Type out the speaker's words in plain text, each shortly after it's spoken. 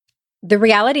The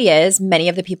reality is, many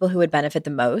of the people who would benefit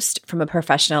the most from a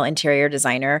professional interior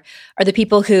designer are the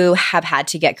people who have had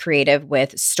to get creative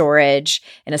with storage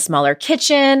in a smaller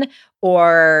kitchen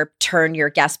or turn your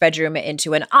guest bedroom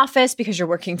into an office because you're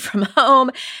working from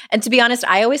home. And to be honest,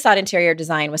 I always thought interior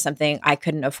design was something I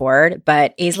couldn't afford,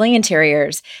 but Aisling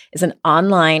Interiors is an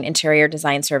online interior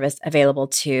design service available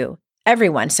to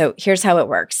everyone. So here's how it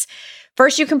works.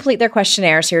 First, you complete their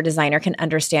questionnaire so your designer can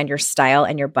understand your style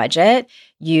and your budget.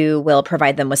 You will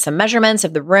provide them with some measurements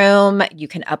of the room. You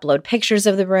can upload pictures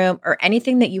of the room or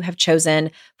anything that you have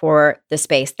chosen for the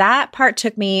space. That part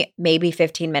took me maybe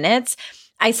 15 minutes.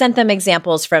 I sent them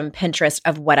examples from Pinterest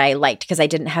of what I liked because I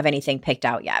didn't have anything picked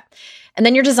out yet. And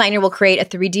then your designer will create a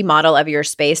 3D model of your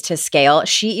space to scale.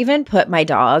 She even put my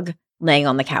dog laying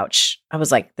on the couch. I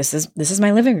was like, this is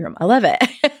my living room. I love it.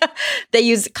 They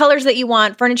use colors that you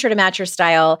want, furniture to match your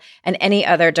style, and any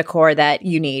other decor that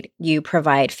you need. You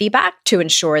provide feedback to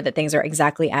ensure that things are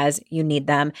exactly as you need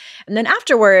them. And then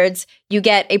afterwards, you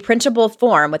get a printable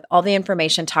form with all the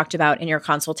information talked about in your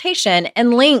consultation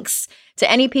and links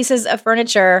to any pieces of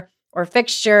furniture or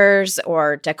fixtures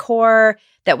or decor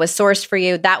that was sourced for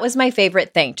you. That was my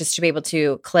favorite thing, just to be able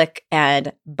to click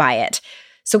and buy it.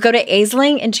 So go to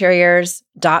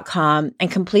aislinginteriors.com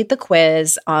and complete the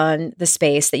quiz on the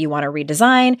space that you want to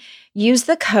redesign. Use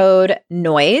the code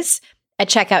NOISE at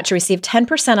checkout to receive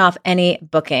 10% off any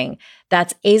booking.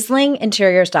 That's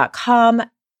aislinginteriors.com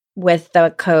with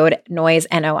the code NOISE,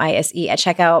 N-O-I-S-E, at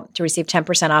checkout to receive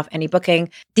 10% off any booking.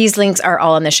 These links are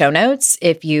all in the show notes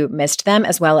if you missed them,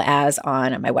 as well as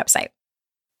on my website.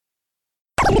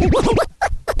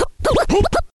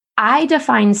 I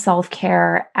define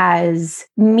self-care as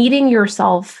meeting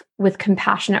yourself with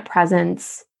compassionate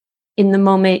presence in the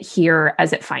moment here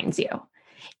as it finds you.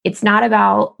 It's not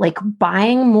about like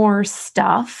buying more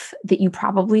stuff that you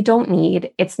probably don't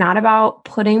need. It's not about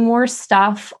putting more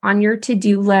stuff on your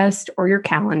to-do list or your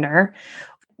calendar.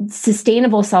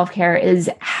 Sustainable self-care is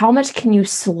how much can you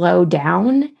slow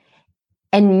down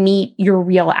and meet your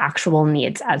real actual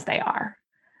needs as they are.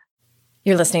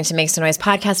 You're listening to Make Some Noise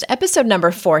podcast, episode number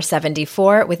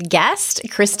 474 with guest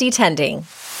Christy Tending.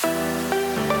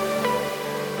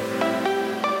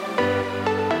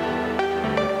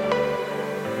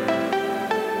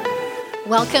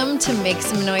 Welcome to Make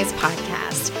Some Noise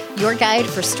podcast, your guide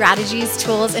for strategies,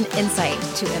 tools, and insight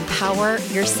to empower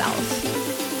yourself.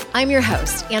 I'm your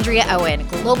host, Andrea Owen,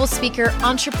 global speaker,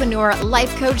 entrepreneur,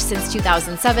 life coach since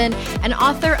 2007, and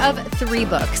author of 3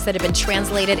 books that have been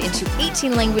translated into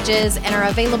 18 languages and are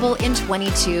available in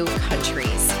 22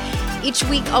 countries. Each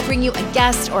week, I'll bring you a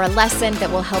guest or a lesson that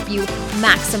will help you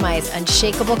maximize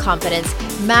unshakable confidence,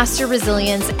 master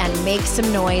resilience, and make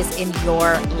some noise in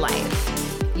your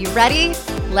life. You ready?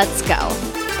 Let's go.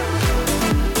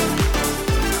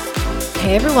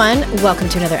 Hey everyone, welcome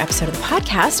to another episode of the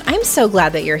podcast. I'm so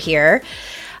glad that you're here.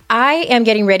 I am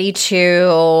getting ready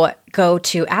to go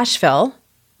to Asheville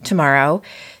tomorrow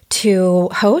to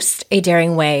host a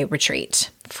Daring Way retreat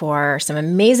for some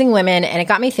amazing women. And it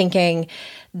got me thinking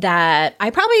that I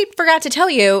probably forgot to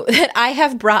tell you that I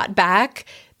have brought back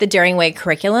the Daring Way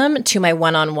curriculum to my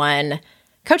one-on-one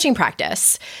coaching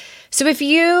practice. So if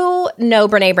you know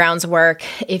Brené Brown's work,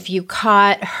 if you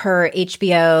caught her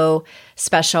HBO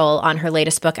special on her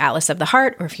latest book, Atlas of the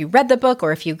Heart, or if you read the book,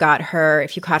 or if you caught her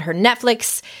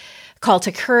Netflix Call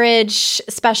to Courage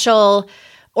special,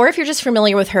 or if you're just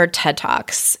familiar with her TED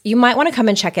Talks, you might want to come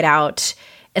and check it out,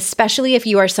 especially if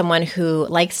you are someone who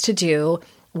likes to do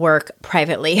work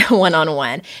privately,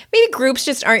 one-on-one. Maybe groups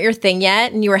just aren't your thing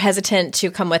yet, and you were hesitant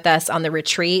to come with us on the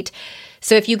retreat.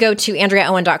 So if you go to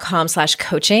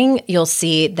andreaowen.com/coaching, you'll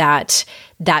see that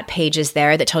page is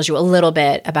there that tells you a little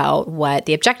bit about what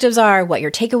the objectives are, what your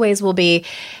takeaways will be,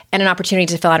 and an opportunity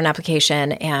to fill out an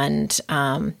application and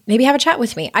maybe have a chat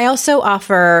with me. I also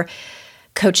offer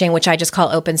coaching, which I just call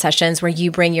open sessions, where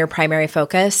you bring your primary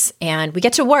focus and we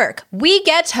get to work. We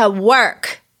get to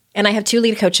work. And I have 2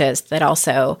 lead coaches that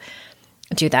also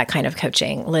do that kind of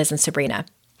coaching, Liz and Sabrina,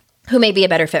 who may be a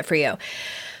better fit for you.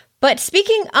 But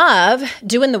speaking of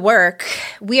doing the work,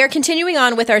 we are continuing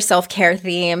on with our self-care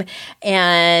theme,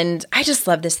 and I just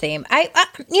love this theme.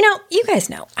 You guys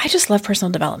know, I just love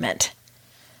personal development.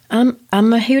 I'm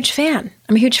a huge fan.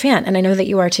 And I know that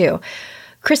you are too.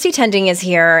 Christy Tending is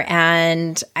here,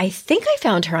 and I think I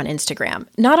found her on Instagram,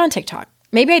 not on TikTok.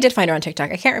 Maybe I did find her on TikTok.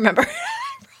 I can't remember.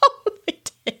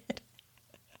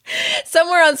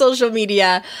 Somewhere on social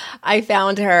media, I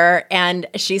found her, and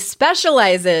she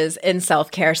specializes in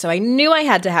self-care, so I knew I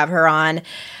had to have her on.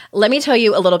 Let me tell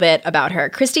you a little bit about her.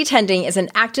 Christy Tending is an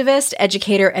activist,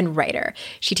 educator, and writer.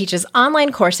 She teaches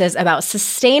online courses about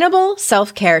sustainable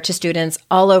self-care to students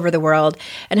all over the world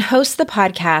and hosts the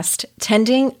podcast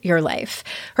Tending Your Life.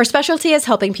 Her specialty is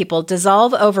helping people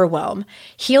dissolve overwhelm,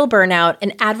 heal burnout,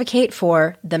 and advocate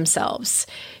for themselves.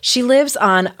 She lives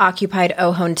on occupied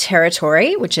Ohlone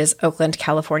territory, which is Oakland,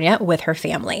 California, with her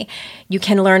family. You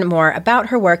can learn more about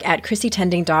her work at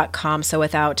christytending.com. So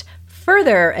without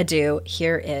further ado,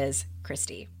 here is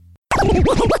Christy.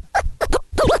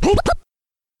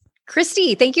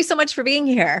 Christy, thank you so much for being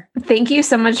here. Thank you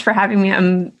so much for having me.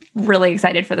 I'm really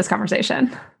excited for this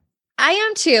conversation. I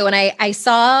am too. And I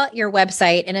saw your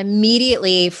website, and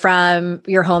immediately from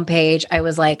your homepage, I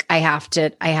was like, I have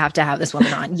to have this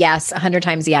woman on. Yes. 100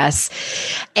 times yes.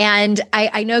 And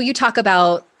I know you talk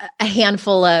about a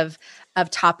handful of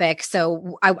topics.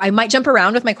 So I might jump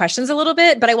around with my questions a little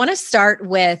bit, but I want to start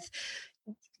with,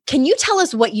 can you tell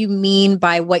us what you mean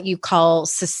by what you call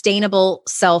sustainable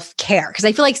self-care? Because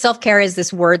I feel like self-care is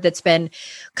this word that's been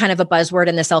kind of a buzzword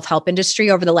in the self-help industry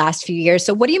over the last few years.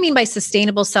 So what do you mean by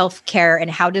sustainable self-care,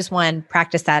 and how does one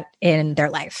practice that in their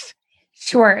life?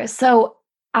 Sure. So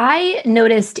I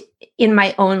noticed in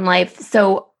my own life,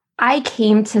 so I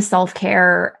came to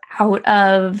self-care out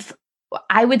of,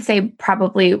 I would say,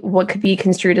 probably what could be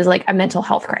construed as like a mental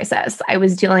health crisis. I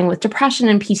was dealing with depression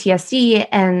and PTSD,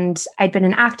 and I'd been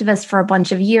an activist for a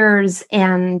bunch of years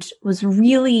and was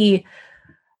really,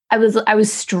 I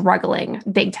was struggling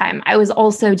big time. I was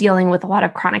also dealing with a lot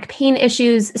of chronic pain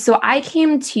issues. So I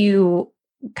came to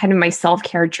kind of my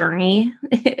self-care journey,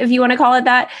 if you want to call it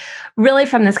that, really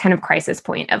from this kind of crisis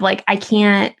point of like, I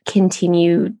can't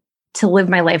continue to live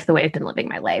my life the way I've been living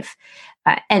my life.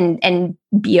 And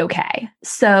be okay.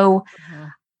 So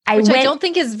I don't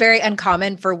think is very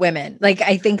uncommon for women. Like,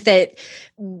 I think that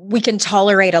we can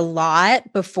tolerate a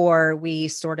lot before we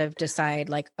sort of decide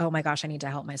like, oh my gosh, I need to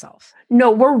help myself.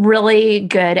 No, we're really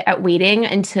good at waiting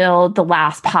until the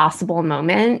last possible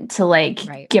moment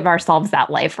to give ourselves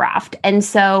that life raft. And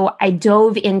so I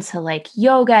dove into like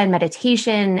yoga and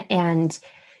meditation and,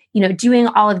 doing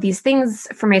all of these things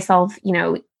for myself,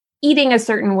 eating a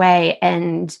certain way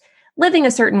and living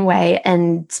a certain way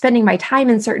and spending my time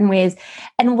in certain ways.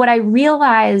 And what I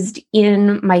realized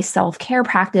in my self-care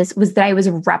practice was that I was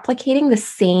replicating the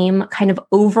same kind of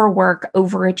overwork,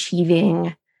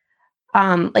 overachieving,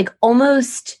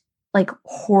 almost like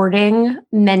hoarding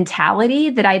mentality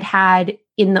that I'd had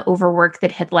in the overwork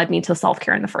that had led me to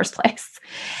self-care in the first place.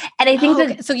 And I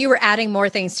think so you were adding more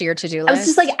things to your to-do list? I was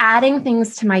just like adding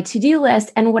things to my to-do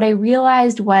list. And what I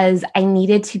realized was I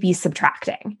needed to be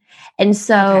subtracting. And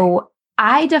so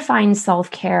I define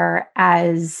self-care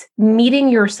as meeting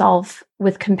yourself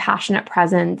with compassionate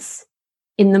presence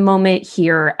in the moment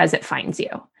here as it finds you.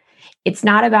 It's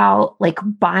not about like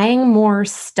buying more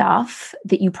stuff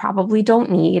that you probably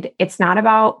don't need. It's not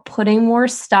about putting more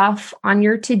stuff on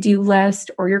your to-do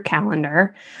list or your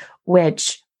calendar,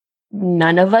 which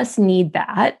none of us need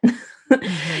that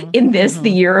in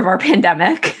the year of our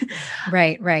pandemic.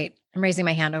 Right. I'm raising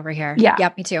my hand over here. Yeah.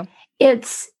 Yep, me too.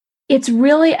 It's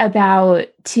really about,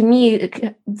 to me,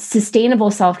 sustainable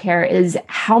self-care is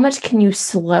how much can you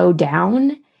slow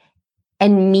down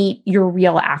and meet your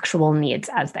real actual needs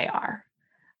as they are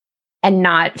and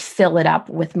not fill it up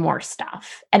with more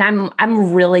stuff. And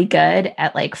I'm really good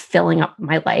at like filling up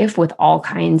my life with all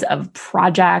kinds of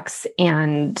projects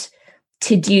and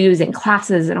to-dos and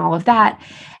classes and all of that.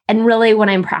 And really when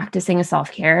I'm practicing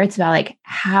self-care, it's about like,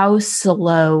 how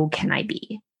slow can I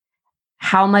be?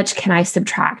 How much can I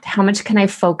subtract? How much can I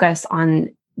focus on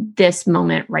this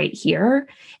moment right here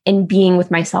and being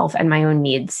with myself and my own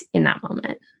needs in that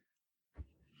moment?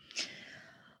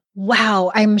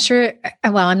 Wow. I'm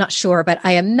not sure, but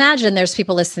I imagine there's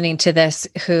people listening to this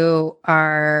who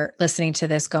are listening to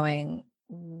this going,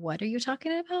 what are you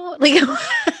talking about? Like,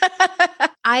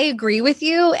 I agree with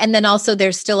you. And then also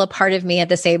there's still a part of me at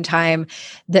the same time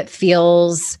that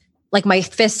feels like my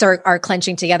fists are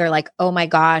clenching together. Like, oh my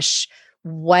gosh,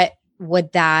 what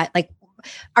would that, like,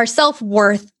 our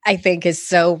self-worth, I think, is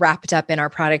so wrapped up in our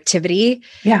productivity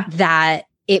that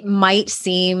it might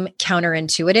seem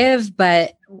counterintuitive,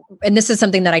 and this is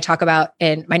something that I talk about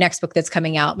in my next book that's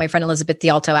coming out. My friend Elizabeth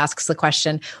D'Alto asks the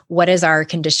question, what is our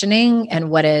conditioning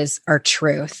and what is our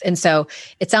truth? And so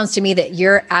it sounds to me that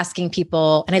you're asking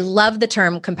people, and I love the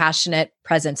term compassionate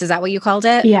presence. Is that what you called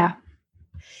it? Yeah.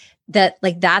 That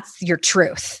like, that's your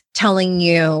truth telling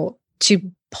you to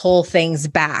pull things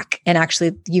back. And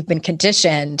actually you've been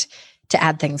conditioned to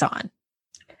add things on.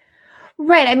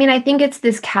 Right. I mean, I think it's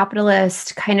this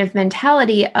capitalist kind of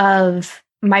mentality of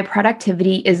my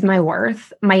productivity is my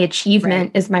worth. My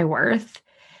achievement is my worth.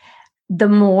 the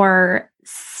more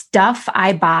stuff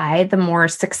I buy, the more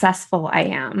successful I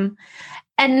am.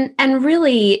 And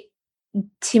really,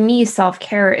 to me,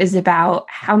 self-care is about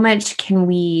how much can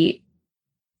we,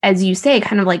 as you say,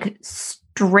 kind of like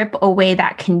strip away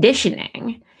that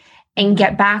conditioning and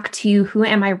get back to who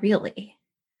am I really?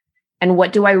 And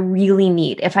what do I really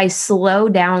need? If I slow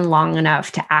down long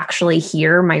enough to actually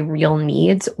hear my real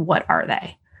needs, what are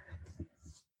they?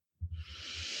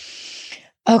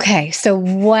 Okay. So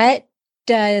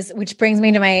which brings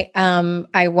me to my,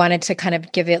 I wanted to kind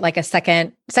of give it like a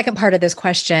second part of this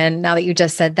question now that you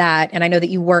just said that. And I know that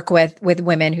you work with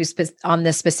women on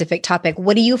this specific topic.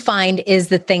 What do you find is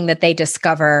the thing that they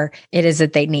discover it is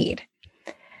that they need?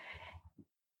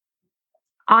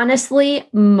 Honestly,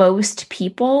 most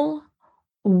people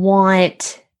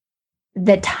want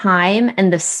the time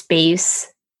and the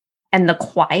space and the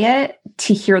quiet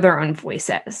to hear their own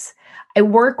voices. I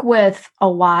work with a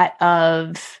lot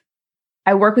of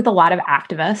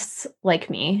activists like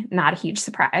me, not a huge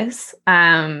surprise.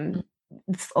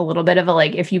 It's a little bit of a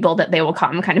like, if you build it, they will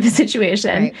come kind of a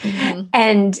situation. Right. Mm-hmm.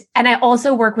 And I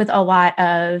also work with a lot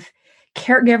of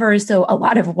caregivers. So a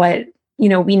lot of what,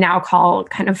 we now call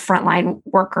kind of frontline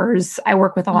workers. I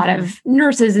work with a lot of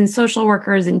nurses and social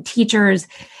workers and teachers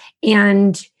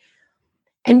and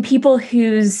people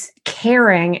whose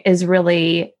caring is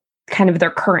really kind of their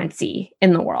currency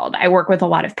in the world. I work with a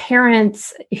lot of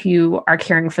parents who are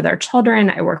caring for their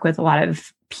children. I work with a lot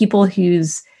of people who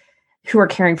are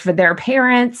caring for their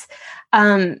parents.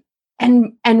 And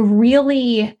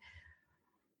really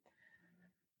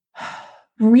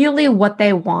what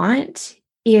they want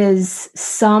is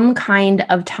some kind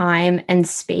of time and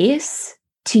space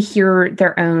to hear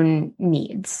their own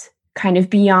needs, kind of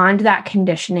beyond that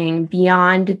conditioning,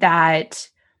 beyond that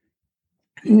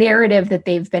narrative that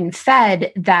they've been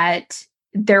fed that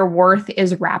their worth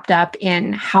is wrapped up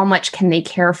in how much can they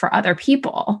care for other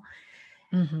people.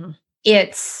 Mm-hmm.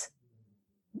 It's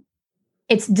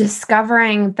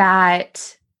discovering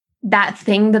that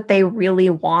thing that they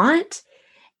really want,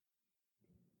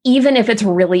 even if it's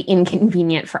really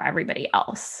inconvenient for everybody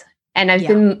else. And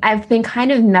I've been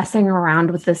kind of messing around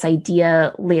with this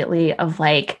idea lately of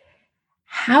like,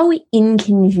 how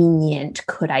inconvenient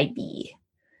could I be?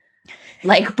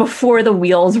 Like before the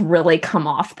wheels really come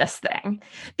off this thing.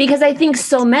 Because I think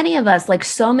so many of us, like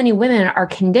so many women, are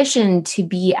conditioned to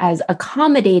be as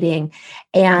accommodating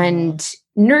and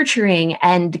nurturing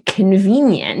and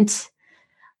convenient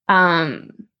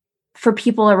for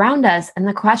people around us. And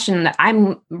the question that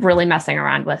I'm really messing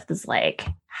around with is like,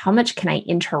 how much can I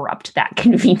interrupt that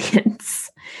convenience?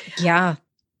 Yeah.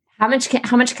 How much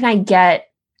can I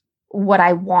get what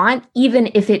I want,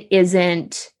 even if it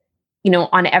isn't,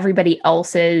 on everybody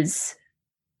else's,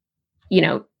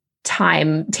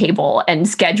 timetable and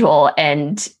schedule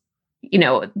and,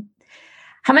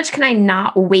 how much can I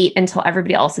not wait until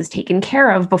everybody else is taken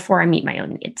care of before I meet my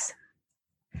own needs?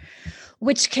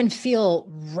 Which can feel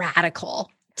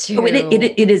radical too. Oh,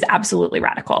 it is absolutely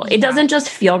radical. Yeah. It doesn't just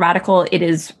feel radical. It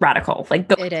is radical. Like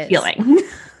the feeling.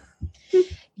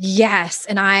 Yes.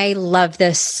 And I love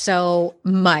this so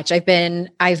much. I've been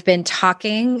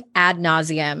talking ad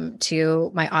nauseum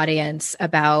to my audience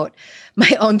about my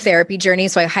own therapy journey.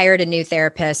 So I hired a new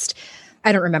therapist.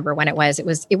 I don't remember when it was.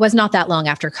 It was not that long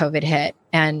after COVID hit.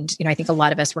 And, I think a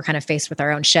lot of us were kind of faced with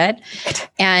our own shit.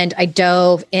 And I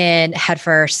dove in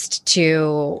headfirst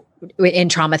in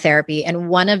trauma therapy. And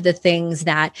one of the things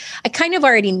that I kind of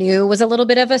already knew was a little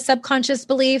bit of a subconscious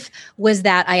belief was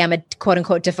that I am a quote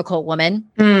unquote difficult woman.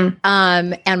 And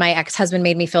my ex-husband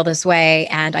made me feel this way.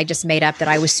 And I just made up that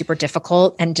I was super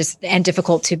difficult and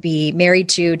difficult to be married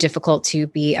to, difficult to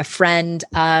be a friend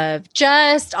of,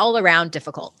 just all around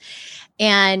difficult.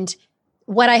 And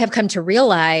what I have come to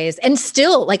realize, and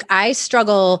still like I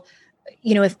struggle,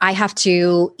 if I have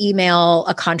to email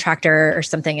a contractor or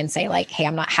something and say like, hey,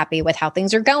 I'm not happy with how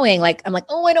things are going. Like, I'm like,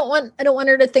 oh, I don't want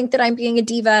her to think that I'm being a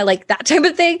diva, like that type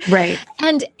of thing. Right.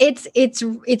 And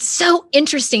it's so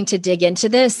interesting to dig into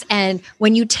this. And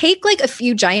when you take like a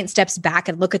few giant steps back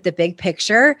and look at the big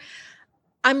picture,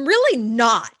 I'm really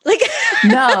not like,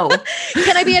 no.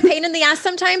 Can I be a pain in the ass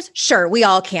sometimes? Sure. We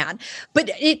all can.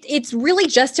 But it's really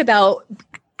just about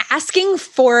asking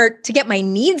to get my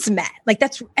needs met. Like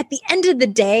that's at the end of the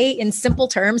day, in simple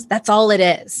terms, that's all it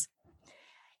is.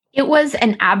 It was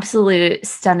an absolute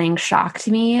stunning shock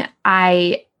to me.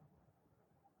 I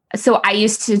So I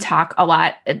used to talk a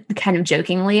lot, kind of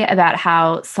jokingly, about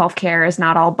how self-care is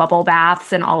not all bubble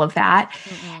baths and all of that.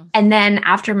 Mm-mm. And then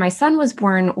after my son was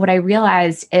born, what I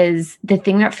realized is the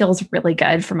thing that feels really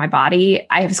good for my body,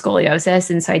 I have scoliosis,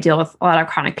 and so I deal with a lot of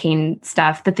chronic pain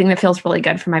stuff. The thing that feels really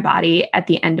good for my body at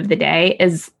the end of the day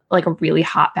is like a really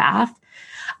hot bath.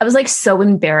 I was like so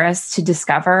embarrassed to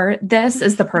discover this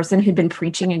as the person who'd been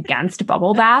preaching against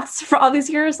bubble baths for all these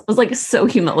years. It was like so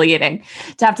humiliating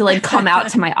to have to like come out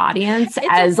to my audience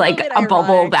as like a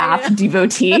bubble bath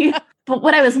devotee. But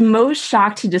what I was most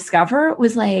shocked to discover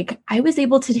was like, I was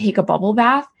able to take a bubble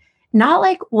bath, not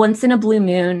like once in a blue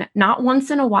moon, not once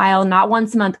in a while, not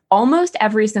once a month, almost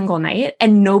every single night.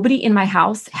 And nobody in my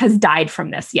house has died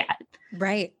from this yet.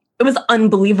 Right. It was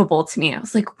unbelievable to me. I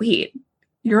was like, wait,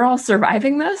 you're all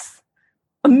surviving this?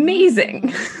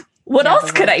 Amazing. What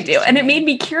else could I do? And it made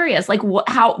me curious, like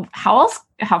how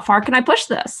far can I push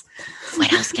this?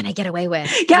 What else can I get away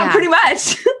with? Yeah, pretty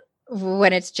much.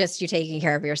 When it's just you taking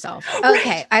care of yourself. Okay.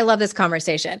 Right. I love this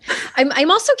conversation.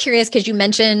 I'm also curious because you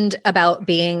mentioned about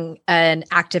being an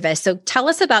activist. So tell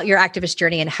us about your activist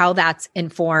journey and how that's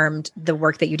informed the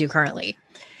work that you do currently.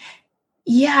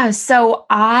 Yeah. So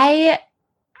I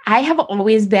have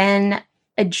always been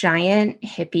a giant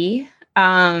hippie.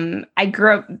 I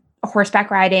grew up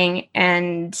horseback riding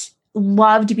and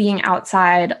loved being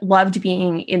outside, loved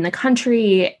being in the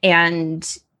country. And,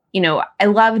 I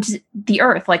loved the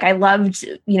earth. Like I loved,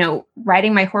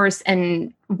 riding my horse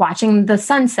and watching the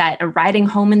sunset and riding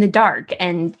home in the dark.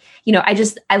 And,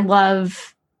 I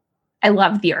love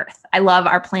the earth. I love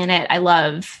our planet. I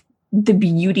love the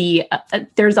beauty.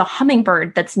 There's a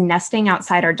hummingbird that's nesting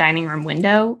outside our dining room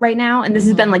window right now. And this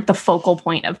has been like the focal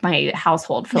point of my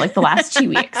household for like the last 2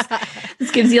 weeks.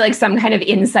 This gives you like some kind of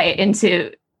insight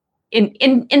into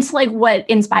like what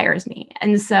inspires me.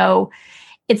 And so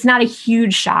it's not a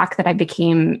huge shock that I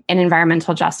became an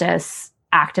environmental justice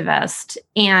activist.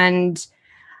 And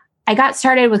I got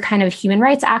started with kind of human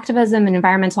rights activism and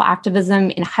environmental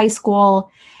activism in high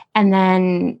school. And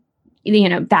then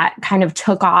that kind of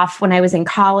took off when I was in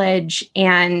college,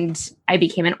 and I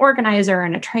became an organizer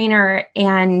and a trainer.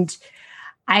 And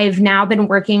I've now been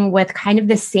working with kind of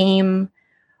the same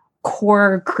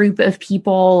core group of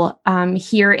people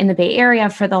here in the Bay Area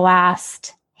for the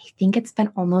last, I think it's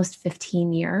been almost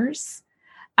 15 years,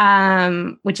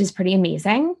 which is pretty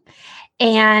amazing.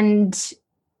 And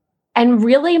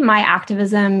really my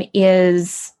activism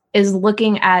is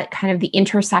looking at kind of the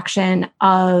intersection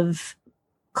of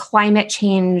climate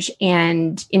change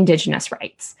and Indigenous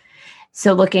rights.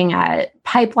 So looking at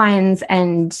pipelines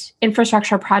and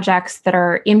infrastructure projects that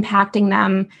are impacting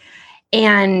them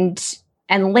and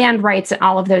land rights and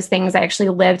all of those things. I actually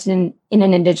lived in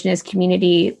an Indigenous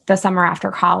community the summer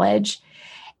after college.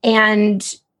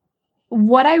 And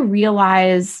what I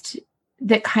realized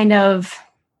that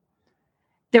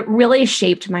really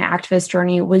shaped my activist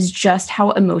journey was just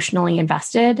how emotionally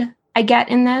invested I get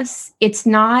in this. It's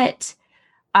not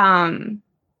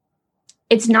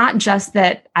just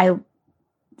that I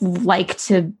like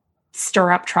to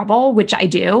stir up trouble, which I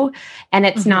do. And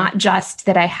it's not just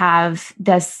that I have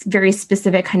this very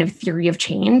specific kind of theory of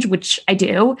change, which I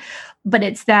do, but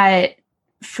it's that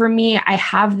for me, I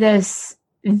have this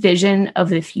vision of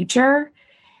the future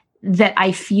that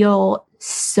I feel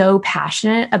so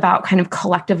passionate about kind of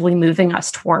collectively moving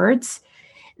us towards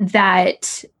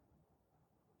that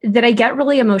I get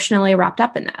really emotionally wrapped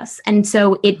up in this. And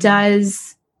so it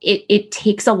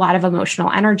takes a lot of emotional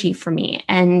energy for me.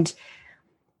 And,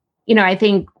 I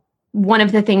think one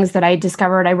of the things that I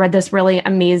discovered, I read this really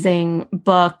amazing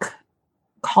book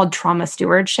called Trauma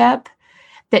Stewardship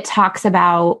that talks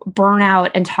about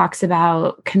burnout and talks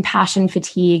about compassion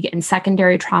fatigue and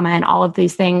secondary trauma and all of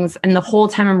these things. And the whole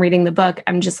time I'm reading the book,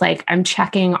 I'm just like, I'm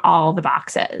checking all the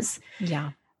boxes. Yeah.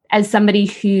 As somebody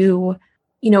who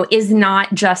is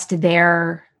not just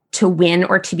there to win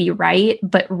or to be right,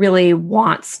 but really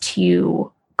wants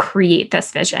to create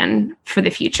this vision for the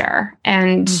future.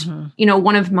 And,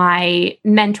 one of my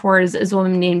mentors is a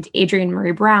woman named Adrienne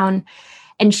Maree Brown,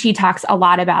 and she talks a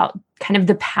lot about kind of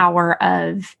the power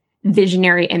of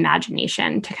visionary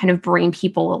imagination to kind of bring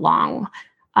people along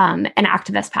an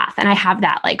activist path. And I have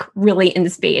that like really in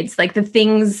spades, like the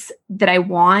things that I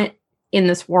want in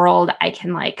this world, I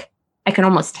can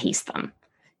almost taste them.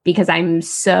 Because I'm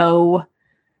so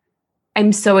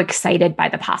excited by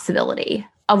the possibility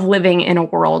of living in a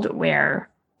world where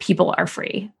people are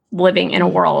free, living in a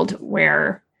world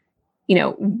where,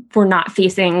 we're not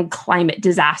facing climate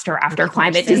disaster after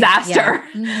climate disaster.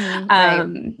 Yeah.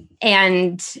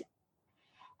 And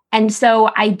so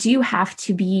I do have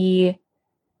to be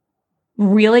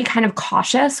really kind of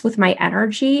cautious with my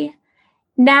energy.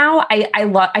 Now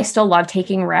I still love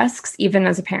taking risks, even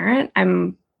as a parent.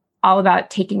 I'm all about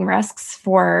taking risks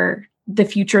for the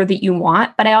future that you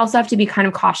want, but I also have to be kind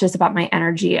of cautious about my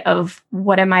energy of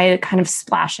what am I kind of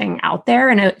splashing out there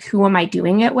and who am I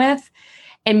doing it with,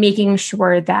 and making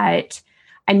sure that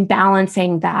I'm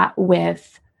balancing that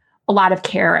with a lot of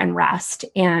care and rest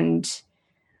and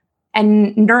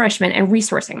nourishment and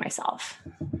resourcing myself.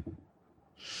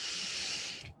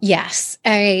 Yes,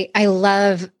 I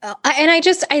love, and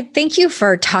I thank you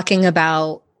for talking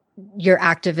about your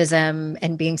activism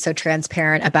and being so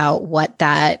transparent about what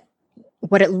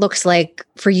it looks like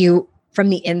for you from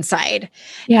the inside.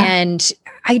 Yeah. And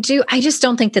I just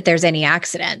don't think that there's any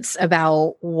accidents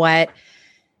about what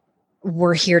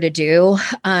we're here to do.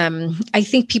 I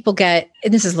think people and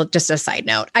this is just a side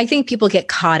note, I think people get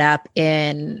caught up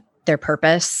in their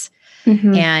purpose,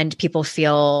 and people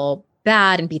feel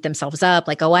bad and beat themselves up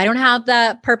like, oh, I don't have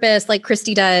that purpose like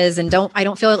Christy does. And I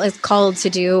don't feel as called to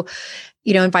do,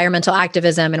 environmental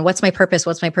activism. And what's my purpose?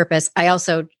 I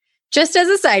also, just as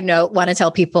a side note, want to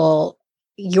tell people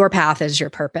your path is your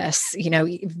purpose.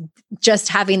 Just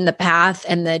having the path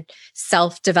and the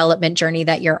self-development journey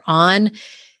that you're on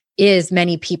is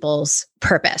many people's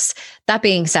purpose. That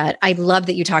being said, I love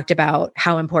that you talked about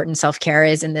how important self-care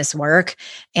is in this work,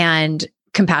 and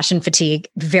compassion fatigue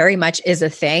very much is a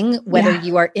thing, whether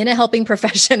you are in a helping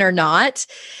profession or not.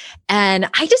 And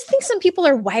I just think some people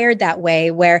are wired that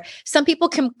way, where some people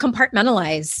can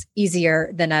compartmentalize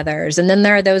easier than others. And then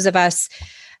there are those of us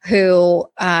who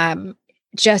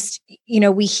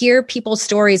we hear people's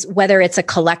stories, whether it's a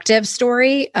collective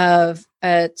story of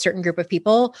a certain group of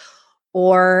people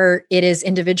or it is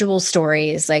individual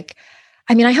stories. I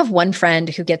have one friend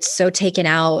who gets so taken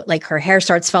out, like her hair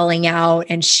starts falling out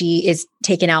and she is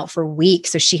taken out for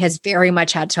weeks. So she has very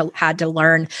much had to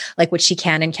learn like what she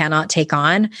can and cannot take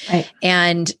on. Right.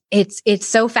 And it's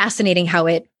so fascinating how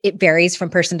it varies from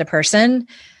person to person,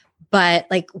 but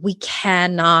we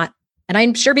cannot, and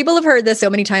I'm sure people have heard this so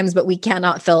many times, but we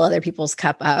cannot fill other people's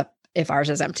cup up if ours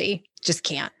is empty. Just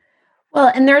can't.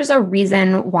 Well, and there's a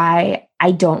reason why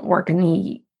I don't work in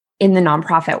the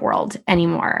nonprofit world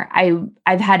anymore.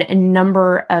 I've had a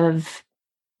number of,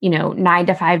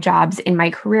 9-to-5 jobs in my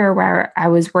career where I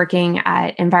was working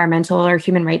at environmental or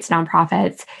human rights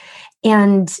nonprofits.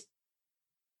 And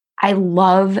I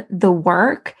love the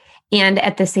work. And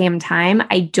at the same time,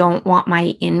 I don't want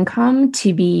my income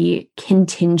to be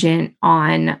contingent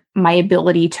on my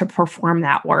ability to perform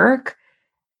that work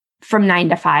from 9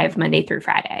 to 5, Monday through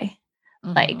Friday.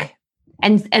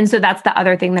 And so that's the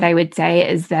other thing that I would say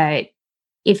is that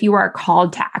if you are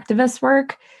called to activist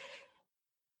work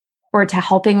or to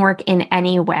helping work in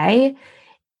any way,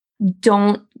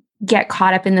 don't get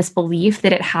caught up in this belief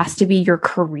that it has to be your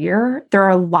career. There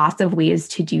are lots of ways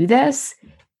to do this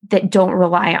that don't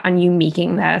rely on you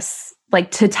making this,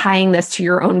 to tying this to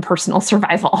your own personal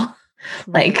survival.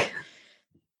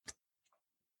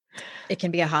 It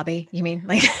can be a hobby, you mean?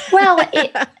 Well,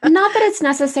 not that it's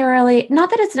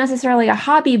necessarily a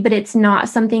hobby, but it's not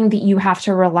something that you have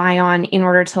to rely on in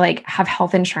order to have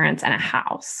health insurance and a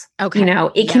house. Okay.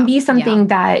 It can be something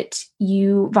that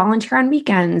you volunteer on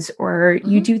weekends or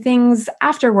you do things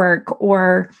after work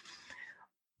or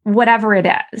whatever it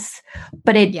is.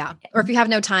 But or if you have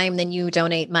no time, then you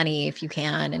donate money if you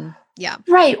can. And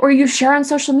right. Or you share on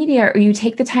social media, or you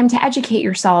take the time to educate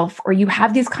yourself, or you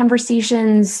have these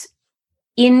conversations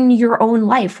in your own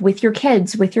life with your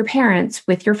kids, with your parents,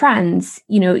 with your friends.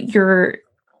 You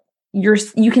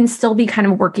can still be kind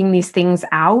of working these things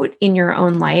out in your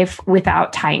own life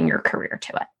without tying your career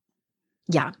to it.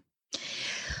 Yeah.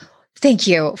 Thank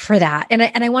you for that. And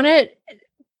I want to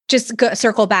just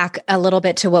circle back a little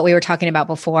bit to what we were talking about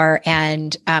before.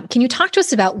 And can you talk to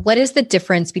us about what is the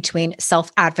difference between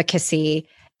self-advocacy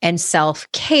and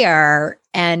self-care,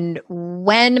 and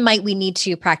when might we need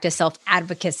to practice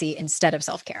self-advocacy instead of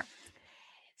self-care?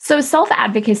 So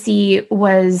self-advocacy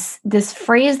was this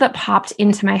phrase that popped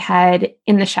into my head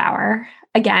in the shower.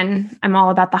 Again, I'm all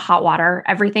about the hot water.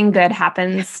 Everything good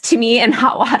happens to me in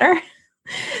hot water.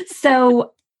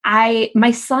 So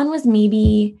my son was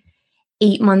maybe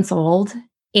 8 months old,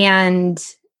 and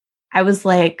I was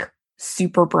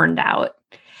super burned out.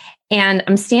 And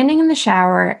I'm standing in the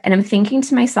shower and I'm thinking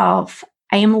to myself,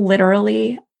 I am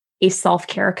literally a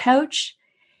self-care coach,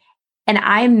 and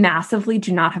I massively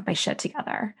do not have my shit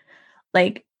together.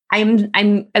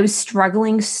 I was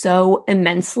struggling so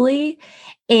immensely.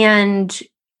 And,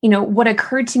 what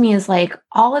occurred to me is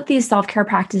all of these self-care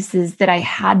practices that I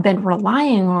had been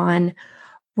relying on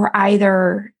were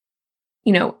either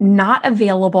not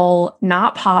available,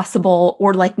 not possible,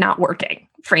 or like not working,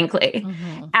 frankly,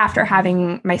 after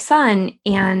having my son.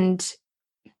 And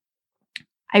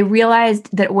I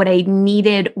realized that what I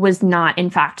needed was not, in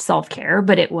fact, self-care,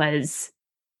 but it was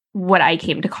what I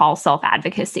came to call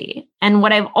self-advocacy. And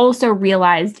what I've also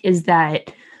realized is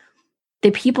that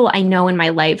the people I know in my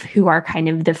life who are kind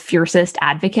of the fiercest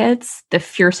advocates, the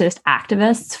fiercest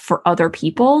activists for other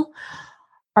people,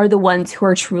 are the ones who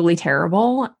are truly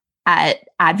terrible at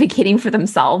advocating for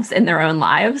themselves in their own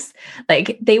lives.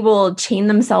 Like, they will chain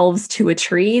themselves to a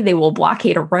tree, they will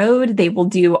blockade a road, they will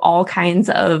do all kinds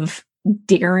of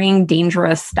daring,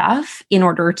 dangerous stuff in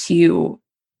order to,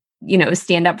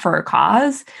 stand up for a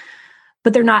cause.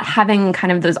 But they're not having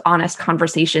kind of those honest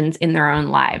conversations in their own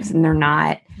lives, and they're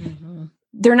not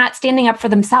standing up for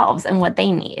themselves and what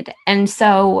they need. And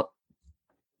so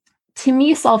to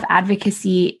me,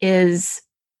 self-advocacy is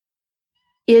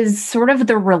sort of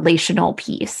the relational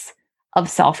piece of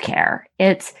self-care.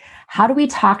 It's how do we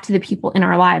talk to the people in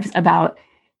our lives about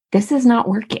this is not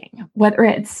working, whether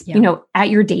it's, at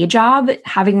your day job,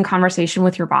 having a conversation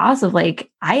with your boss of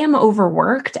like, I am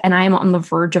overworked and I am on the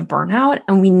verge of burnout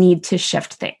and we need to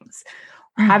shift things.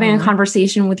 Or having a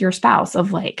conversation with your spouse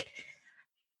of like,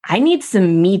 I need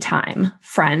some me time,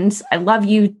 friends. I love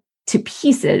you to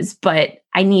pieces, but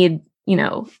I need,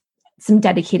 some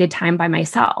dedicated time by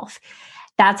myself.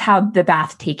 That's how the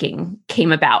bath taking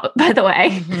came about, by the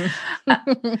way.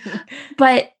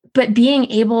 But being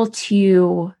able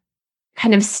to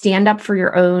kind of stand up for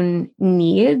your own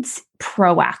needs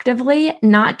proactively,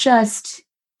 not just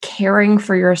caring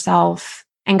for yourself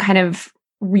and kind of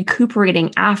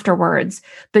recuperating afterwards,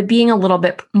 but being a little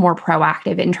bit more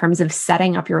proactive in terms of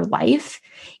setting up your life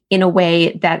in a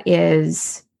way that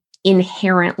is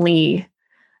inherently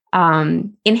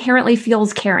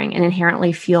feels caring and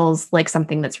inherently feels like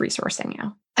something that's resourcing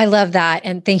you. I love that.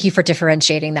 And thank you for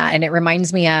differentiating that. And it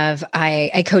reminds me of,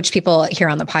 I coach people here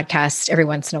on the podcast every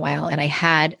once in a while. And I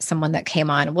had someone that came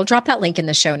on, we'll drop that link in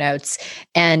the show notes.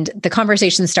 And the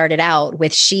conversation started out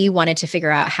with, she wanted to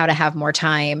figure out how to have more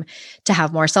time to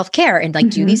have more self-care and like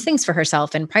do these things for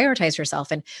herself and prioritize herself.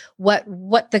 And what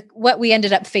we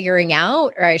ended up figuring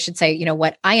out, or I should say,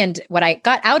 what I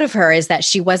got out of her is that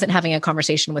she wasn't having a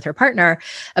conversation with her partner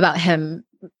about him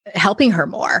helping her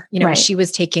more. Right. She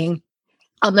was taking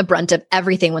on the brunt of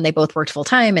everything when they both worked full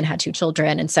time and had 2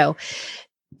 children. And so,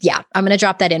 yeah, I'm going to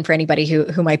drop that in for anybody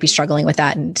who might be struggling with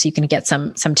that. And so you can get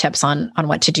some tips on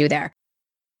what to do there.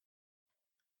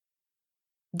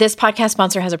 This podcast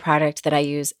sponsor has a product that I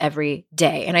use every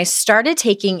day. And I started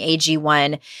taking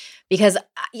AG1 because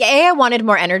I wanted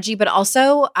more energy, but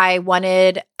also I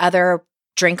wanted other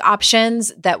drink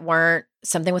options that weren't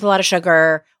something with a lot of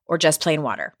sugar or just plain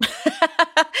water.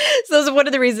 So those are one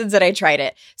of the reasons that I tried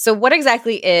it. So what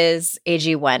exactly is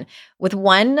AG1? With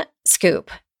 1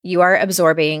 scoop, you are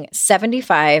absorbing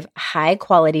 75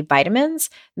 high-quality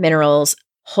vitamins, minerals,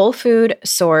 whole food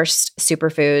sourced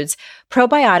superfoods,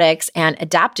 probiotics, and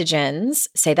adaptogens,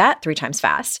 say that 3 times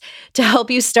fast, to help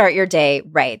you start your day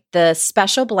right. The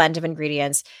special blend of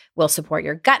ingredients will support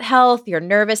your gut health, your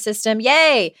nervous system,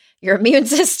 yay, your immune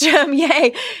system,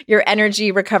 yay, your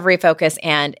energy, recovery, focus,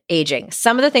 and aging.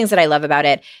 Some of the things that I love about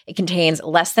it, it contains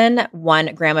less than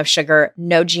 1 gram of sugar,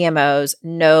 no GMOs,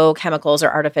 no chemicals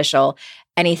or artificial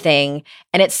anything,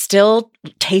 and it still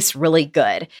tastes really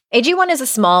good. AG1 is a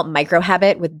small micro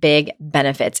habit with big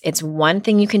benefits. It's one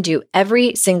thing you can do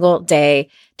every single day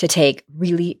to take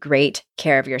really great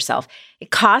care of yourself.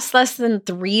 It costs less than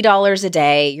 $3 a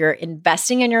day. You're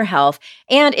investing in your health,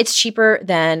 and it's cheaper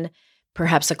than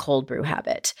perhaps a cold brew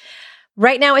habit.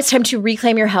 Right now, it's time to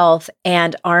reclaim your health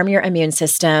and arm your immune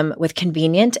system with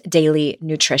convenient daily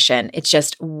nutrition. It's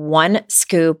just 1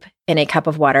 scoop in a cup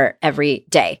of water every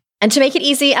day. And to make it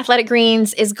easy, Athletic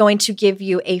Greens is going to give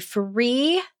you a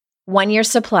free 1-year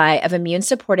supply of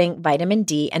immune-supporting vitamin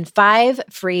D and 5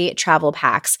 free travel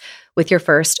packs with your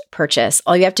first purchase.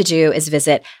 All you have to do is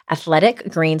visit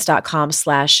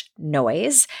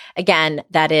athleticgreens.com/noise. Again,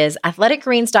 that is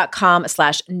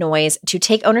athleticgreens.com/noise to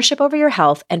take ownership over your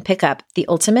health and pick up the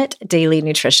ultimate daily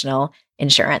nutritional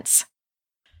insurance.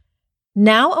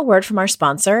 Now, a word from our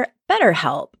sponsor,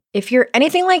 BetterHelp. If you're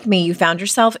anything like me, you found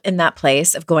yourself in that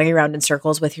place of going around in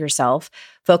circles with yourself,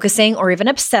 focusing or even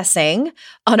obsessing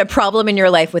on a problem in your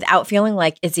life without feeling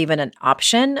like it's even an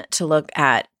option to look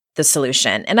at the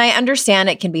solution. And I understand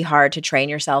it can be hard to train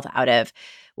yourself out of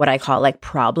what I call like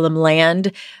problem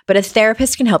land, but a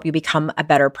therapist can help you become a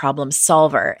better problem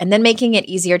solver and then making it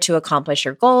easier to accomplish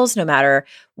your goals, no matter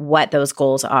what those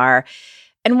goals are.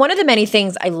 And one of the many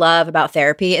things I love about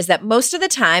therapy is that most of the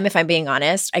time, if I'm being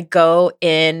honest, I go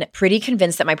in pretty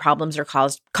convinced that my problems are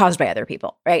caused by other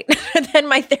people, right? Then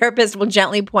my therapist will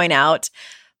gently point out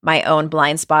my own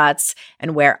blind spots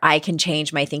and where I can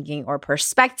change my thinking or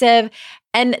perspective.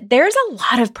 And there's a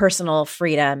lot of personal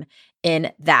freedom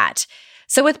in that.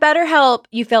 So with BetterHelp,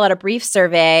 you fill out a brief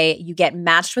survey, you get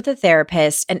matched with a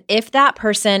therapist, and if that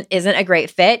person isn't a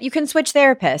great fit, you can switch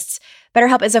therapists.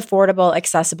 BetterHelp is affordable,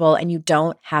 accessible, and you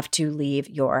don't have to leave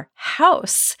your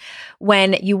house.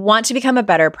 When you want to become a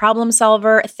better problem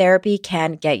solver, therapy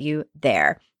can get you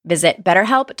there. Visit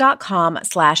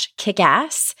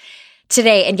betterhelp.com/kickass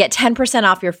today and get 10%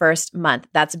 off your first month.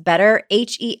 That's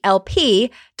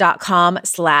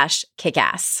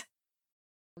betterhelp.com/kickass.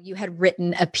 You had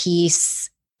written a piece,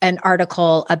 an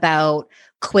article about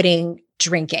quitting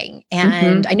drinking.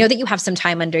 And I know that you have some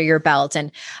time under your belt.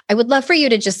 And I would love for you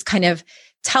to just kind of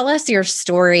tell us your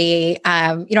story.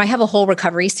 I have a whole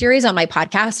recovery series on my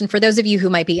podcast. And for those of you who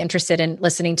might be interested in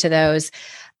listening to those,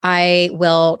 I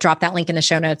will drop that link in the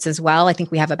show notes as well. I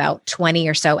think we have about 20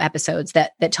 or so episodes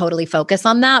that totally focus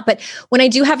on that. But when I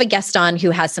do have a guest on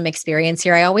who has some experience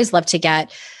here, I always love to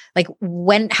get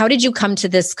how did you come to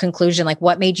this conclusion? Like,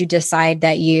 what made you decide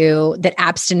that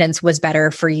abstinence was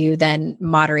better for you than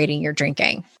moderating your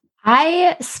drinking?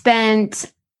 I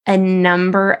spent a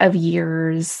number of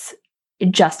years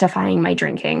justifying my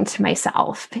drinking to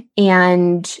myself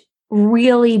and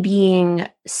really being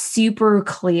super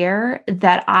clear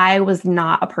that I was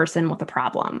not a person with a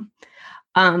problem.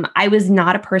 I was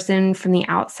not a person from the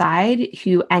outside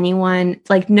who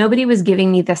nobody was giving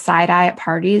me the side eye at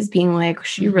parties being like,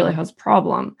 she really has a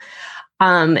problem.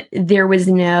 There was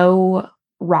no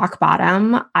rock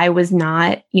bottom. I was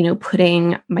not,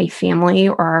 putting my family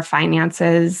or our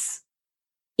finances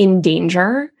in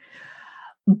danger,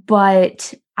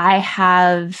 but I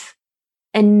have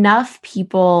enough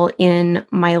people in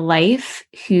my life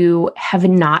who have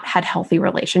not had healthy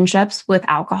relationships with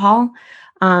alcohol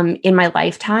in my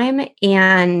lifetime.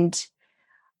 And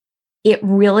it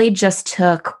really just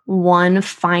took one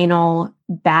final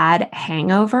bad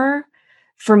hangover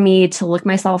for me to look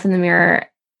myself in the mirror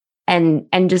and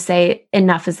just say,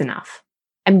 enough is enough.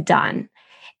 I'm done.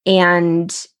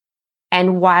 And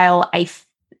while I've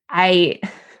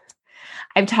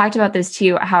talked about this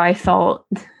too, how I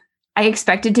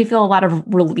expected to feel a lot of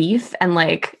relief and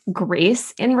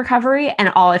grace in recovery. And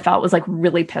all I felt was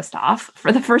really pissed off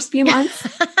for the first few months.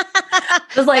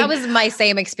 That was my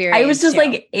same experience. I was just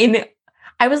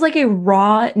I was like a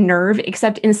raw nerve,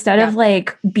 except instead of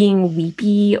being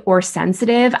weepy or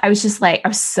sensitive, I was just I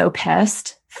was so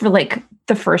pissed for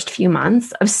the first few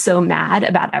months. I was so mad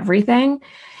about everything.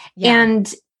 Yeah.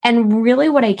 And really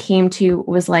what I came to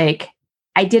was I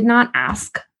did not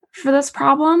ask for this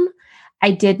problem.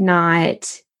 I did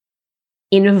not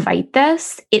invite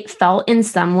this. It felt in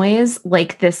some ways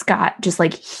like this got just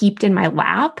heaped in my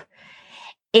lap.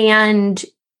 And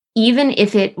even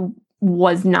if it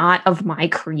was not of my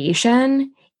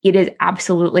creation, it is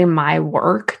absolutely my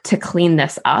work to clean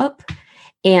this up.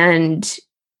 And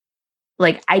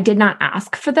I did not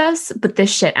ask for this, but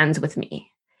this shit ends with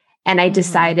me. And I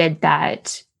decided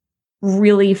that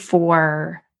really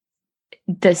for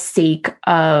the sake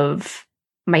of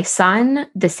my son,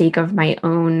 the sake of my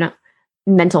own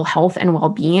mental health and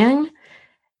well-being,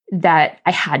 that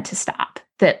I had to stop.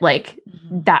 That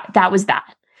that was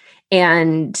that.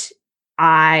 And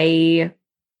I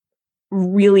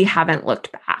really haven't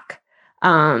looked back,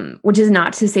 which is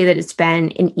not to say that it's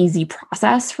been an easy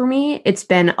process for me. It's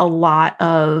been a lot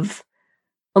of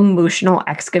emotional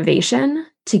excavation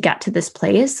to get to this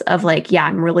place of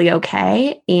I'm really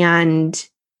okay. And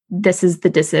this is the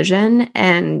decision.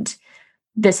 And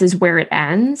this is where it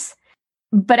ends.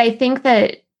 But I think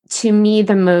that to me,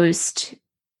 the most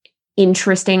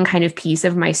interesting kind of piece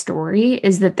of my story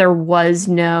is that there was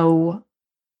no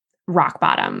rock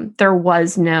bottom. There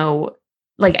was no,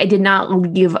 I did not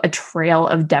leave a trail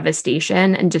of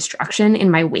devastation and destruction in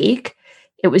my wake.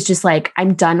 It was just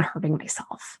I'm done hurting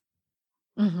myself.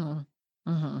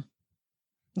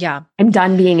 Yeah. I'm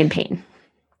done being in pain.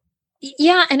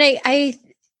 Yeah. And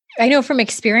I know from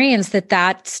experience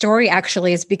that story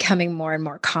actually is becoming more and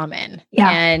more common. Yeah.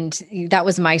 And that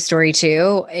was my story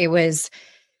too.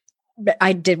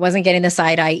 Wasn't getting the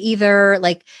side eye either.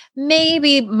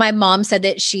 Maybe my mom said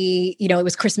that she, it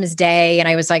was Christmas Day and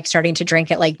I was starting to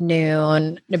drink at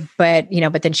noon, but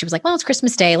then she was well, it's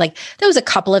Christmas Day. There was a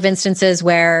couple of instances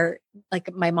where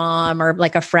my mom or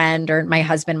a friend or my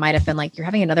husband might've been you're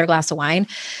having another glass of wine,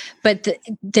 but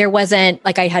there wasn't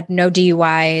I had no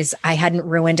DUIs. I hadn't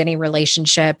ruined any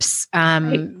relationships.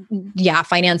 Right. Yeah.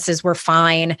 Finances were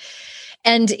fine.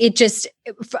 And it just,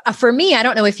 for me, I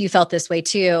don't know if you felt this way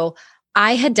too.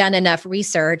 I had done enough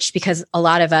research because a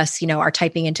lot of us, are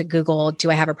typing into Google, do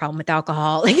I have a problem with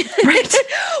alcohol? Right.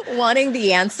 Wanting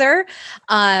the answer.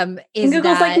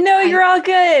 Google's like, no, you're all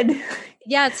good.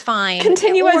 Yeah, it's fine.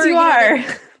 Continue as you are.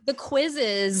 The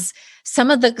quizzes, some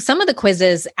of the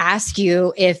quizzes ask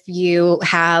you if you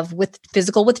have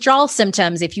physical withdrawal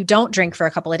symptoms, if you don't drink for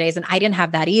a couple of days. And I didn't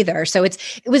have that either. So it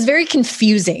was very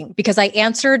confusing because I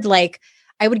answered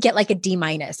I would get a D-.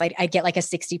 I'd get a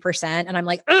 60%. And I'm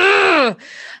like, ugh.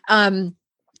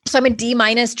 So I'm a D-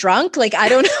 drunk. I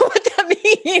don't know what that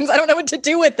means. I don't know what to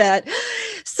do with that.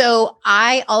 So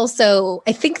I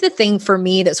think the thing for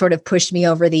me that sort of pushed me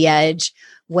over the edge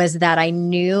was that I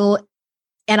knew,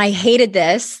 and I hated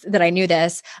this, that I knew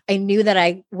this, I knew that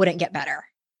I wouldn't get better.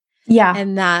 Yeah.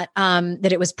 And that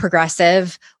it was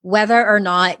progressive, whether or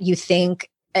not you think,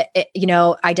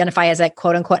 identify as a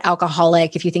quote unquote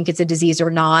alcoholic, if you think it's a disease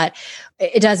or not,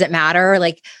 it doesn't matter.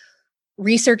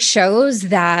 Research shows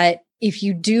that if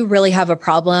you do really have a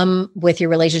problem with your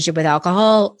relationship with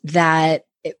alcohol, that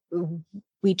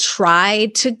we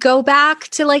try to go back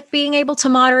to being able to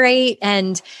moderate,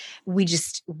 and we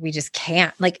just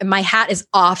can't. My hat is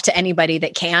off to anybody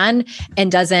that can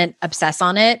and doesn't obsess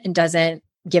on it and doesn't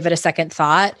give it a second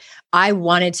thought. I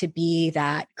wanted to be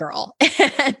that girl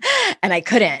and I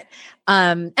couldn't.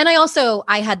 And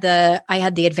I had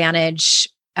the advantage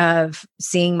of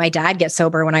seeing my dad get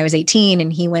sober when I was 18,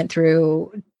 and he went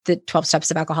through the 12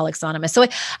 steps of Alcoholics Anonymous. So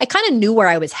I kind of knew where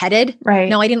I was headed. Right.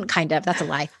 No, I didn't that's a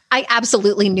lie. I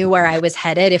absolutely knew where I was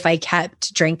headed if I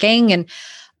kept drinking. And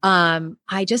I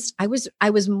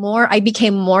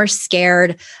became more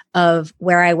scared of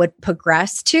where I would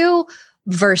progress to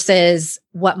versus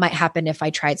what might happen if I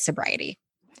tried sobriety.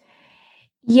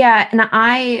 Yeah.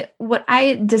 And what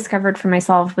I discovered for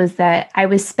myself was that I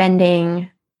was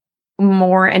spending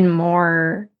more and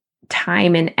more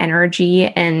time and energy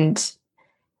and,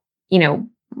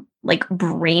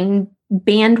 brain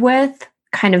bandwidth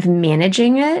kind of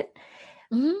managing it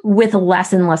with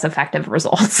less and less effective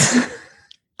results.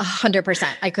 100%.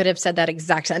 I could have said that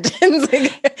exact sentence.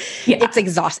 It's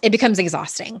exhausting. It becomes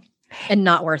exhausting and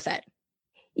not worth it.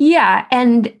 Yeah.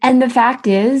 And the fact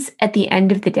is, at the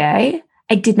end of the day,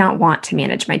 I did not want to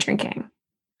manage my drinking.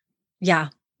 Yeah.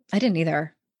 I didn't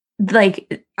either. I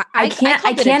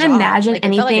can't imagine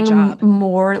anything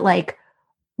more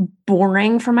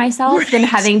boring for myself than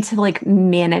having to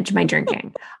manage my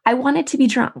drinking. I wanted to be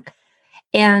drunk.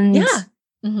 And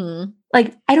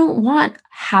I don't want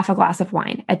half a glass of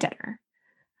wine at dinner.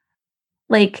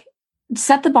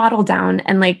 Set the bottle down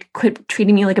and quit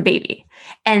treating me like a baby.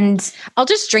 And I'll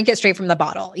just drink it straight from the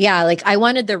bottle. Yeah. I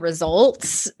wanted the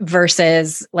results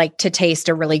versus to taste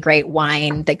a really great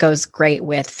wine that goes great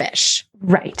with fish.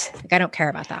 Right. I don't care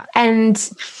about that. And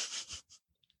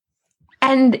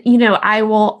I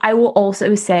will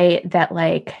also say that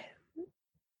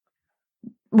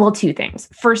two things.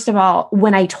 First of all,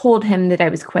 when I told him that I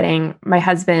was quitting, my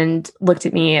husband looked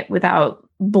at me without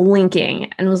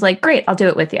blinking and was like, great, I'll do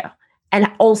it with you. And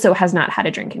also has not had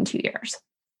a drink in 2 years.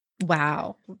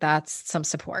 Wow. That's some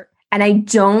support. And I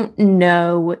don't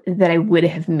know that I would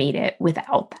have made it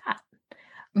without that.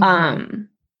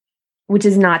 Which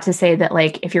is not to say that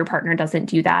if your partner doesn't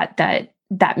do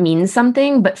that means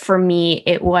something. But for me,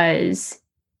 it was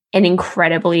an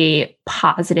incredibly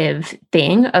positive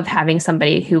thing of having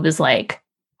somebody who was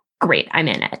great, I'm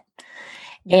in it.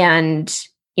 And,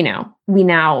 we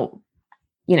now,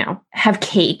 have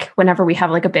cake whenever we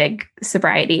have a big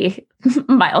sobriety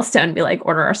milestone, we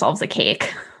order ourselves a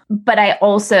cake. But I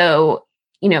also,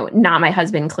 not my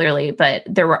husband clearly, but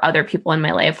there were other people in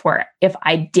my life where if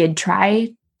I did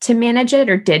try to manage it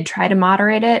or did try to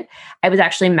moderate it, I was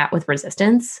actually met with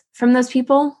resistance from those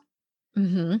people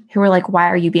who were like, why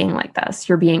are you being like this?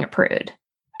 You're being a prude.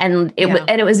 And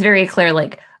it was very clear,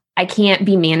 I can't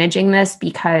be managing this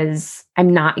because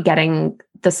I'm not getting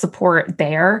the support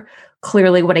there.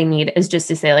 Clearly what I need is just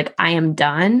to say I am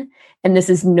done. And this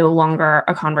is no longer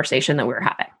a conversation that we're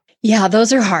having. Yeah,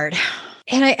 those are hard.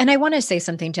 And I want to say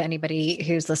something to anybody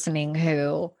who's listening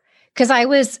because I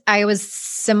was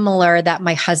similar, that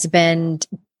my husband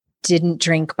didn't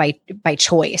drink by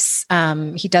choice.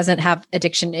 He doesn't have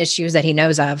addiction issues that he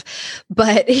knows of,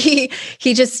 but I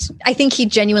think he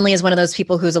genuinely is one of those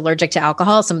people who's allergic to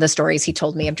alcohol. Some of the stories he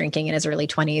told me of drinking in his early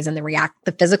 20s and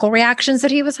the physical reactions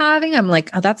that he was having, I'm like,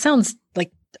 oh, that sounds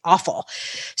awful.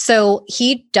 So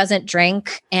he doesn't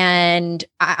drink. And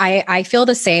I feel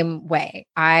the same way.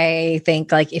 I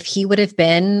think like if he would have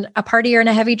been a partier and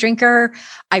a heavy drinker,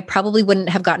 I probably wouldn't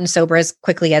have gotten sober as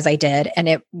quickly as I did. And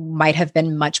it might have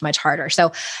been much, much harder.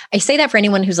 So I say that for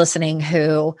anyone who's listening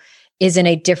who is in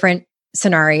a different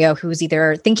scenario, who's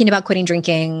either thinking about quitting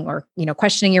drinking or,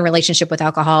 questioning your relationship with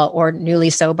alcohol, or newly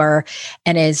sober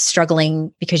and is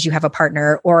struggling because you have a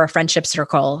partner or a friendship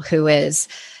circle who is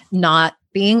not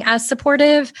being as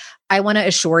supportive. I want to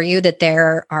assure you that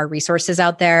there are resources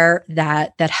out there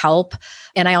that help.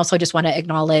 And I also just want to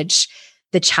acknowledge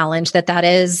the challenge that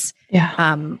is.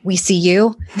 Yeah. We see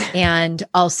you. And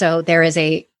also there is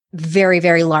a very,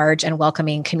 very large and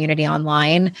welcoming community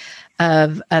online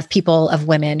of people, of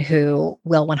women who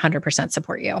will 100%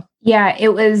 support you. Yeah,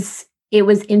 it was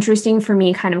interesting for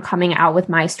me kind of coming out with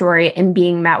my story and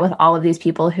being met with all of these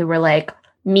people who were like,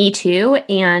 me too.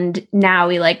 And now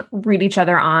we like read each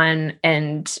other on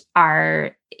and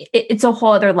it's a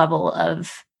whole other level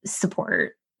of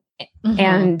support. Mm-hmm.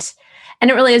 And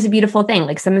it really is a beautiful thing.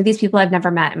 Like some of these people I've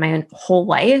never met in my whole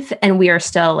life, and we are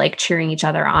still like cheering each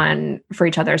other on for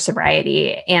each other's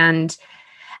sobriety. And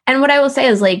what I will say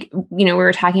is like, we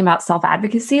were talking about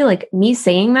self-advocacy, like me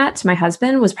saying that to my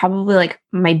husband was probably like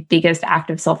my biggest act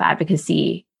of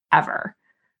self-advocacy ever.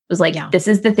 It was like, this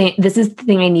is the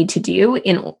thing I need to do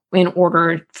in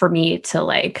order for me to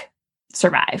like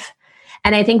survive.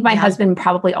 And I think my husband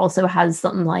probably also has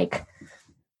something like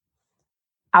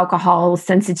alcohol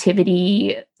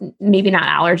sensitivity, maybe not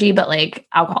allergy, but like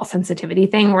alcohol sensitivity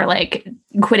thing where like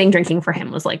quitting drinking for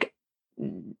him was like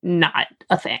not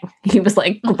a thing. He was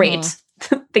like, great.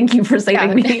 Mm-hmm. Thank you for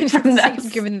saving me from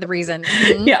this. Given the reason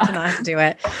to not have to do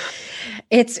it.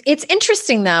 It's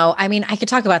interesting though. I mean, I could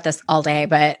talk about this all day,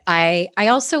 but I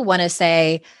also want to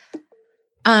say,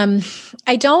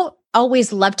 I don't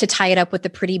always love to tie it up with a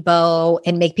pretty bow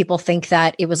and make people think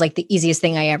that it was like the easiest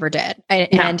thing I ever did.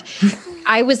 And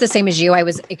I was the same as you. I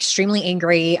was extremely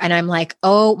angry and I'm like,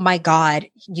 oh my God,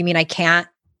 you mean I can't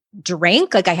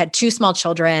drink? Like I had 2 small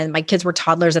children. My kids were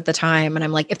toddlers at the time. And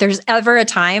I'm like, if there's ever a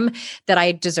time that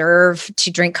I deserve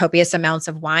to drink copious amounts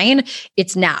of wine,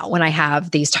 it's now when I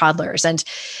have these toddlers. And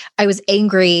I was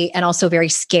angry and also very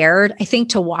scared, I think,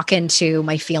 to walk into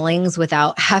my feelings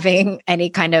without having any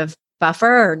kind of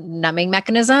buffer or numbing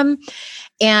mechanism.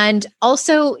 And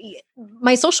also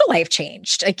my social life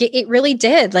changed. Like it really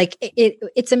did. Like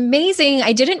it's amazing.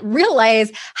 I didn't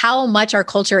realize how much our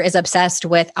culture is obsessed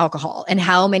with alcohol and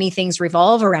how many things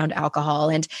revolve around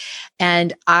alcohol. And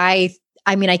I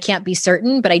mean, I can't be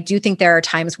certain, but I do think there are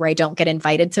times where I don't get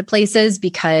invited to places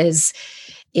because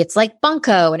it's like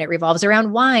bunco and it revolves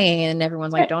around wine and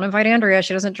everyone's like, don't invite Andrea.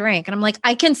 She doesn't drink. And I'm like,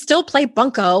 I can still play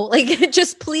bunco. Like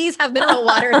just please have mineral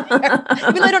water there.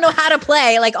 Even though I don't know how to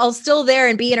play, like I'll still there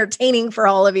and be entertaining for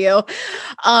all of you.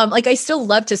 Like I still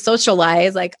love to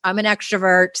socialize. Like I'm an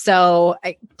extrovert. So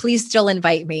please still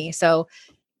invite me. So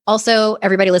also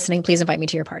everybody listening, please invite me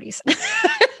to your parties.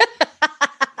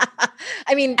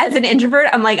 I mean, as an introvert,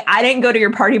 I'm like, I didn't go to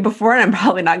your party before and I'm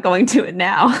probably not going to it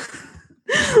now.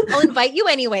 I'll invite you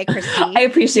anyway, Christy. I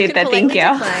appreciate that. Thank you.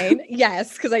 Decline.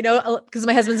 Yes, because I know because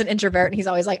my husband's an introvert and he's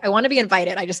always like, I want to be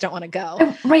invited. I just don't want to go.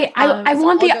 Right. I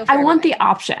want the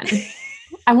option.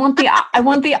 I want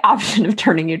the option of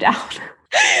turning you down.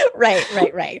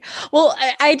 Right. Well,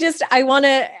 I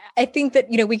think that,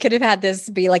 we could have had this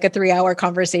be like a 3-hour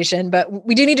conversation, but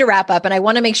we do need to wrap up. And I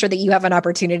want to make sure that you have an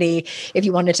opportunity if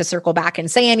you wanted to circle back and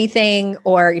say anything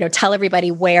or, tell everybody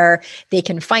where they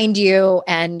can find you.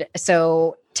 And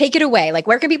so take it away. Like,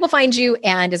 where can people find you?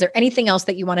 And is there anything else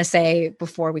that you want to say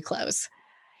before we close?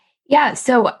 Yeah.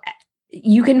 So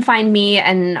you can find me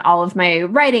and all of my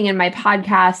writing and my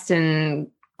podcast and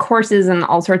courses and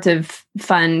all sorts of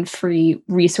fun free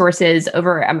resources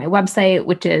over at my website,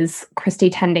 which is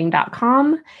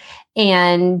christytending.com.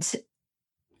 And,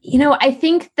 I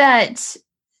think that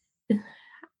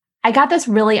I got this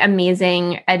really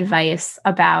amazing advice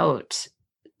about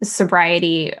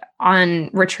sobriety on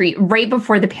retreat right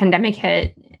before the pandemic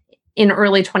hit in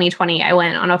early 2020. I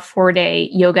went on a 4-day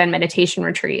yoga and meditation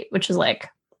retreat, which is like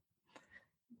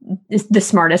the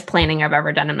smartest planning I've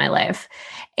ever done in my life.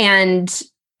 And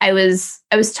I was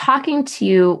talking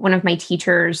to one of my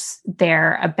teachers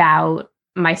there about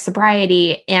my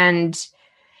sobriety, and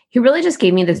he really just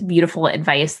gave me this beautiful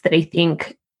advice that I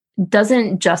think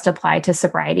doesn't just apply to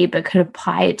sobriety, but could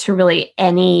apply to really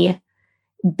any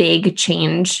big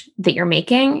change that you're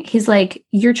making. He's like,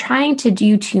 you're trying to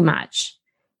do too much.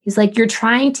 He's like, you're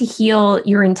trying to heal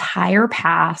your entire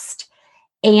past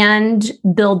and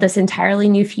build this entirely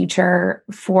new future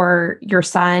for your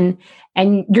son.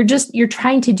 And you're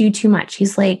trying to do too much.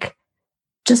 He's like,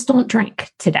 just don't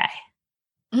drink today.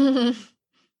 Mm-hmm.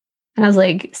 And I was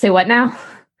like, say what now?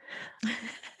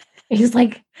 He's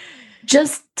like,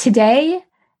 just today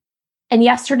and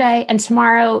yesterday and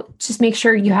tomorrow, just make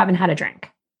sure you haven't had a drink.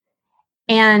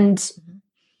 And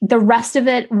the rest of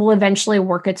it will eventually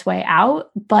work its way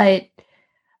out, but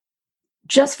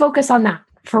just focus on that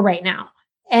for right now.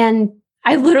 And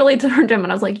I literally turned to him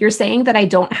and I was like, you're saying that I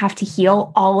don't have to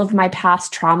heal all of my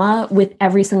past trauma with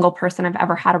every single person I've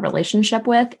ever had a relationship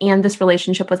with and this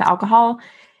relationship with alcohol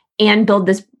and build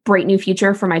this bright new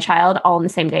future for my child all in the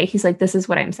same day? He's like, this is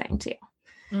what I'm saying to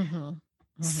you. Mm-hmm.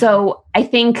 Mm-hmm. So I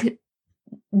think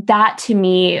that to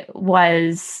me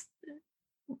was,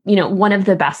 one of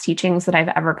the best teachings that I've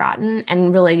ever gotten,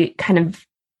 and really kind of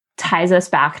ties us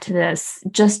back to this: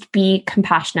 just be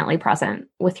compassionately present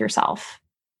with yourself.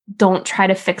 Don't try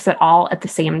to fix it all at the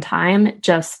same time.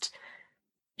 Just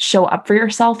show up for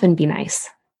yourself and be nice.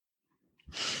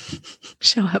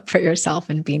 Show up for yourself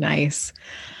and be nice.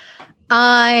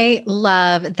 I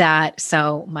love that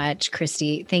so much,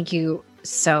 Christy. Thank you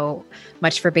so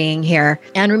much for being here.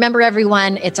 And remember,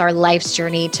 everyone, it's our life's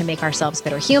journey to make ourselves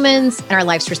better humans and our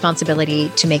life's responsibility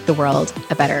to make the world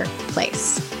a better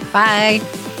place. Bye.